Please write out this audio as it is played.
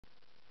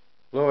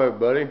Hello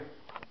everybody,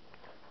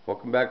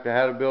 welcome back to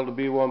How to Build a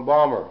B-1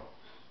 Bomber.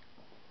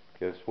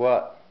 Guess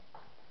what?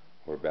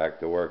 We're back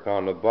to work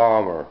on the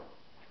bomber.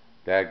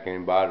 Dad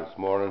came by this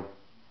morning,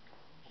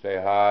 say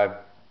hi,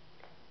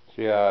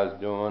 see how I was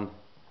doing,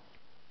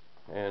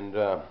 and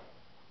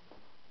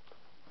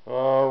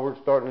we're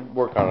starting to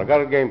work on it. I got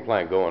a game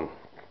plan going.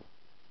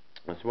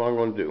 That's what I'm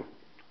going to do.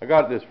 I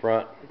got this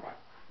front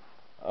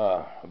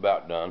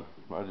about done.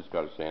 I just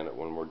got to sand it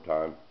one more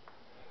time,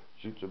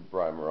 shoot some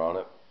primer on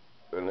it,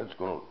 and it's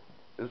going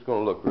to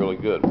look really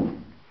good.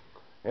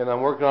 And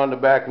I'm working on the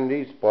back in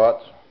these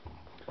spots.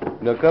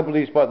 Now, a couple of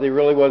these spots, they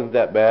really wasn't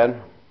that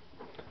bad.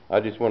 I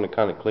just want to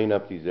kind of clean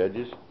up these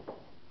edges.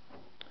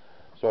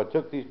 So I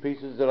took these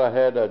pieces that I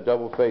had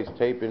double-face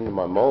tape into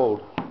my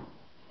mold,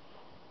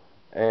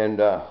 and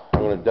I'm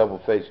going to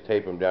double-face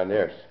tape them down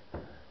there,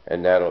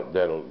 and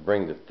that'll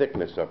bring the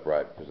thickness up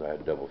right, because I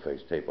had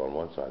double-face tape on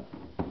one side.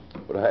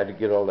 But I had to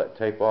get all that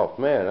tape off.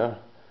 Man,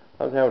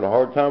 I was having a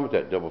hard time with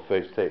that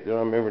double-face tape. You know,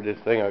 I remember this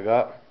thing I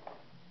got.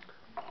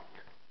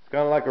 It's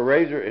kind of like a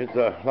razor. It's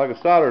like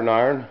a soldering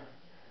iron,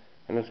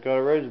 and it's got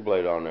a razor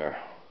blade on there.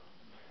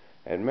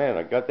 And man,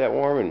 I got that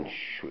warm, and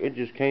it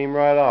just came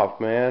right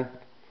off, man.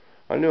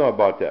 I knew I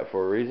bought that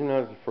for a reason. That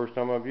was the first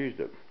time I've used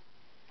it.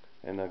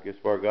 And guess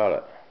where I got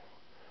it?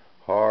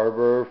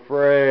 Harbor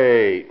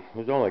Freight. It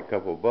was only a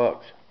couple of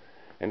bucks,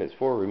 and it's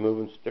for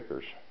removing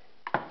stickers.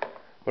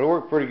 But it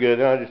worked pretty good.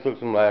 Then I just took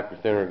some lacquer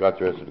thinner and got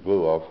the rest of the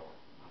glue off.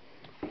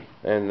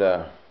 And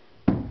I'm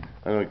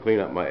going to clean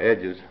up my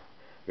edges.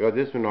 I got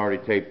this one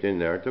already taped in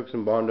there. I took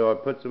some Bondo. I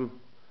put some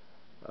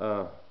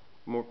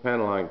more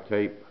panel line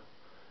tape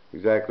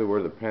exactly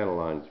where the panel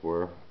lines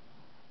were.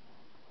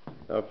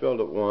 I filled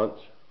it once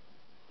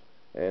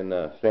and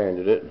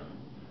sanded it.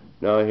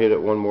 Now I hit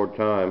it one more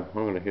time.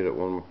 I'm going to hit it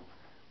one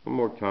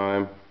more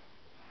time,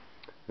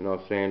 and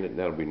I'll sand it, and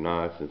that'll be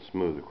nice and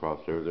smooth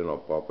across there. Then I'll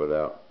pop it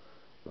out,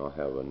 and I'll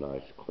have a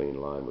nice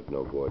clean line with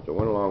no voids. I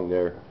went along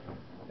there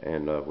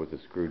and with a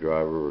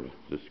screwdriver or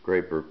the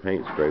scraper,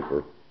 paint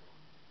scraper,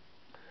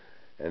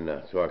 and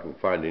so I can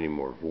find any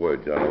more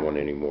voids. I don't want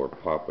any more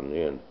popping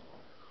in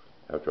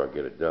after I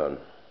get it done.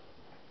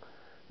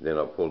 Then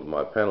I'll pull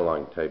my panel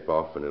line tape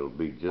off, and it'll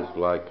be just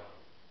like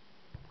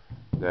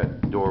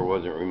that door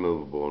wasn't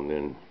removable, and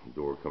then the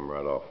door come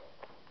right off.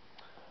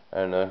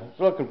 And it's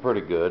looking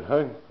pretty good.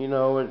 You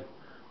know, it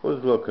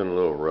was looking a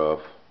little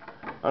rough.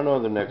 I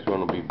know the next one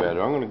will be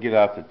better. I'm going to get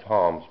out the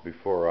toms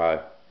before I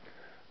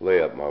lay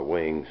up my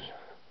wings.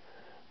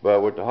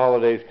 But with the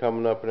holidays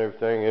coming up and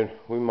everything,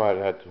 we might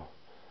have to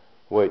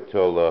wait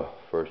till the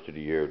first of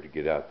the year to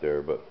get out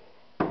there. But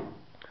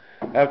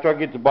after I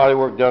get the body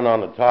work done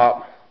on the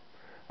top,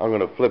 I'm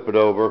going to flip it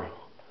over.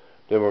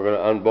 Then we're going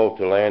to unbolt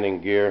the landing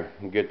gear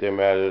and get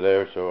them out of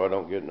there so I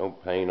don't get no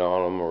paint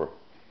on them, or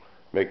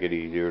make it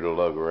easier to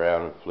lug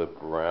around and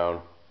flip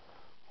around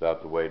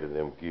without the weight of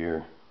them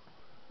gear.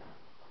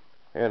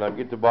 And I'll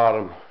get the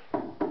bottom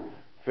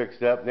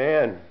fixed up.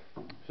 Then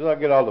as soon as I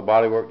get all the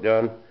body work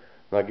done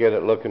and I get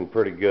it looking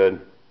pretty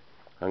good,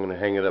 I'm going to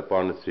hang it up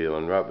on the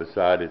ceiling right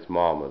beside its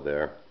mama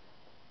there,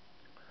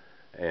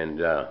 and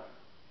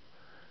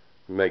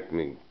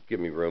give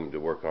me room to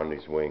work on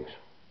these wings.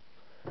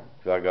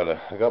 So I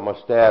got my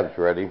stabs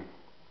ready.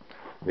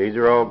 These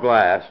are all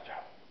glassed.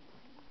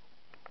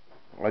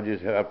 I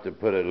just have to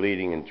put a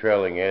leading and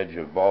trailing edge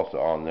of balsa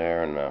on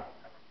there and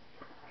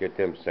get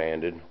them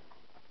sanded.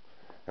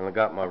 And I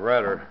got my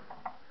rudder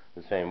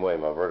the same way,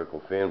 my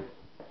vertical fin.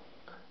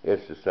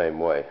 It's the same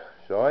way.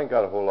 So I ain't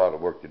got a whole lot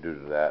of work to do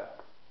to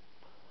that.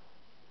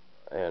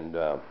 And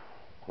I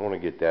want to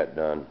get that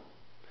done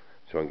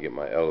so I can get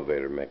my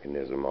elevator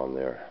mechanism on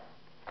there.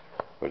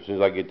 But as soon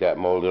as I get that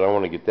molded, I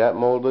want to get that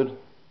molded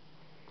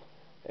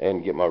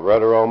and get my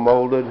rudder all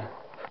molded,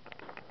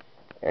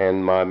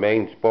 and my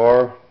main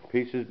spar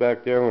pieces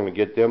back there, I'm going to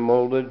get them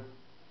molded.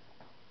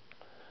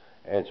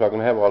 And so I'm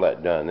going to have all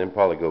that done, then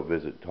probably go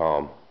visit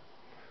Tom.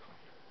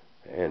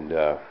 And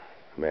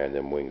man,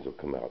 them wings will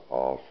come out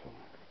awesome.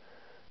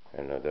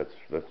 And that's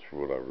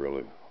what I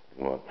really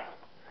want.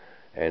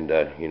 And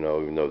you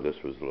know, even though this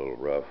was a little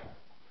rough,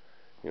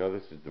 you know,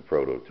 this is the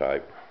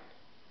prototype,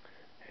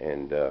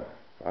 and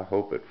I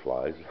hope it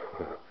flies.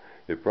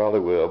 It probably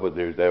will, but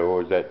there's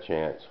always that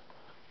chance.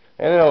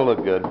 And it'll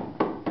look good.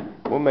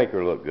 We'll make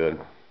her look good.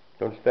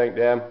 Don't you think,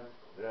 Dad?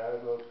 Yeah,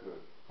 it looks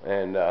good.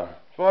 And as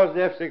far as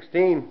the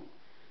F-16,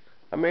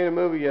 I made a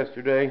movie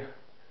yesterday,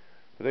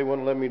 but they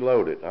wouldn't let me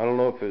load it. I don't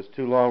know if it's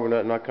too long or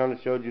not, and I kind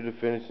of showed you the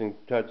finishing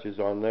touches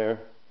on there.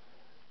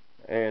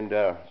 And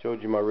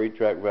showed you my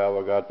retract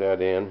valve. I got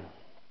that in.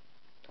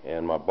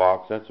 And my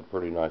box, that's a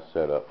pretty nice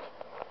setup.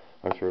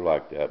 I sure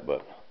like that,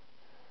 but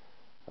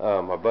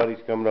my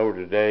buddy's coming over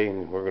today,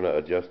 and we're going to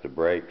adjust the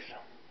brakes.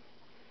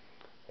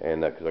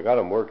 And because I got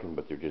them working,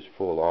 but they're just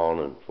full on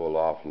and full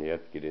off, and you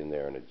have to get in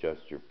there and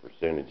adjust your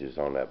percentages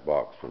on that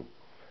box. And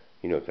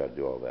he knows how to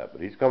do all that.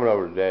 But he's coming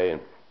over today,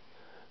 and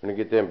I'm going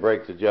to get them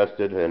brakes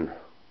adjusted, and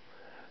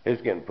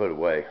it's getting put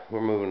away.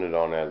 We're moving it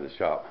on out of the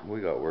shop.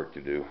 We got work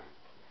to do.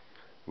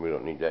 We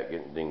don't need that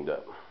getting dinged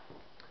up.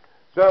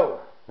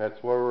 So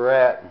that's where we're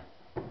at.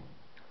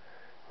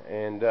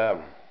 and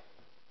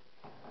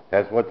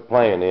that's what the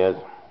plan is.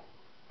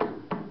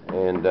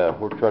 And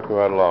we're trucking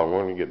right along.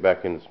 We're going to get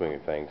back in the swing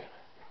of things.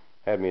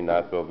 Had me a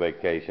nice little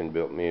vacation,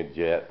 built me a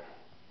jet,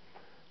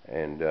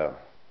 and the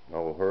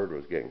whole herd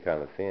was getting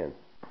kind of thin.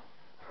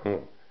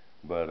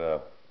 But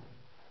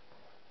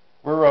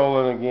we're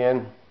rolling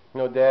again.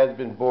 You know, Dad's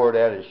been bored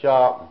at his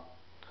shop,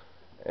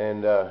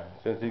 and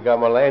since he got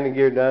my landing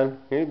gear done,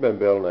 he's been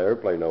building an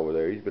airplane over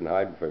there. He's been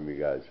hiding from you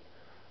guys.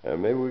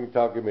 Maybe we can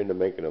talk him into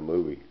making a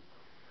movie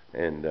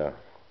and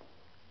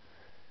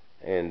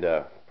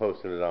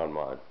posting it on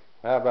mine.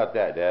 How about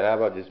that, Dad? How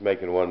about just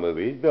making one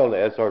movie? He's building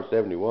an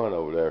SR-71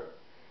 over there.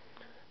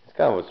 It's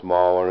kind of a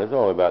small one. It's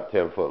only about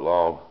 10 foot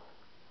long.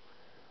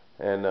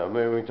 And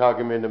maybe we can talk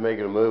him into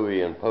making a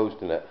movie and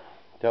posting it.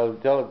 Tell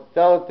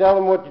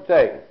him what you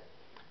think.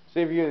 See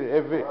if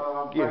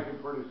Well, I'm thinking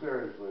pretty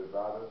seriously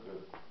about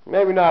it.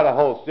 Maybe not a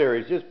whole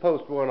series. Just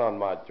post one on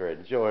my thread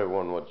and show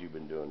everyone what you've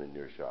been doing in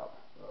your shop.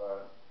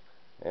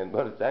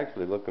 But it's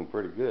actually looking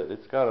pretty good.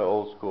 It's kind of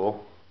old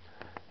school.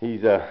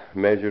 He's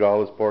measured all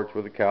his parts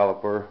with a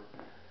caliper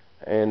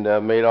and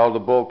made all the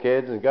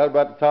bulkheads and got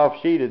about the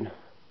top sheeted,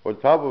 or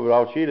the top of it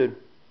all sheeted.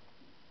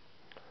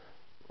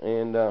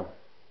 And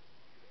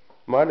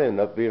might end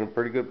up being a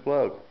pretty good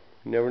plug.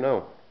 You never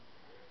know.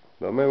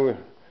 But maybe we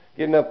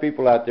get enough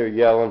people out there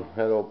yelling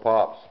at old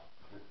Pops.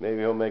 Maybe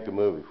he'll make a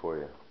movie for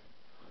you.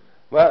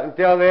 But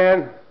until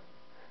then,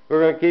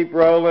 we're going to keep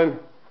rolling.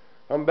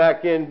 I'm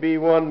back in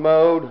B-1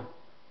 mode.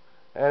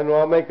 And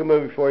I'll make a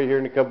movie for you here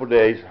in a couple of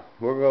days.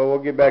 We'll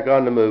get back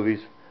on the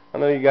movies. I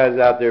know you guys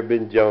out there have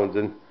been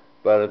jonesing,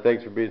 but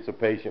thanks for being so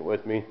patient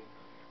with me.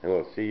 And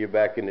we'll see you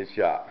back in the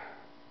shop.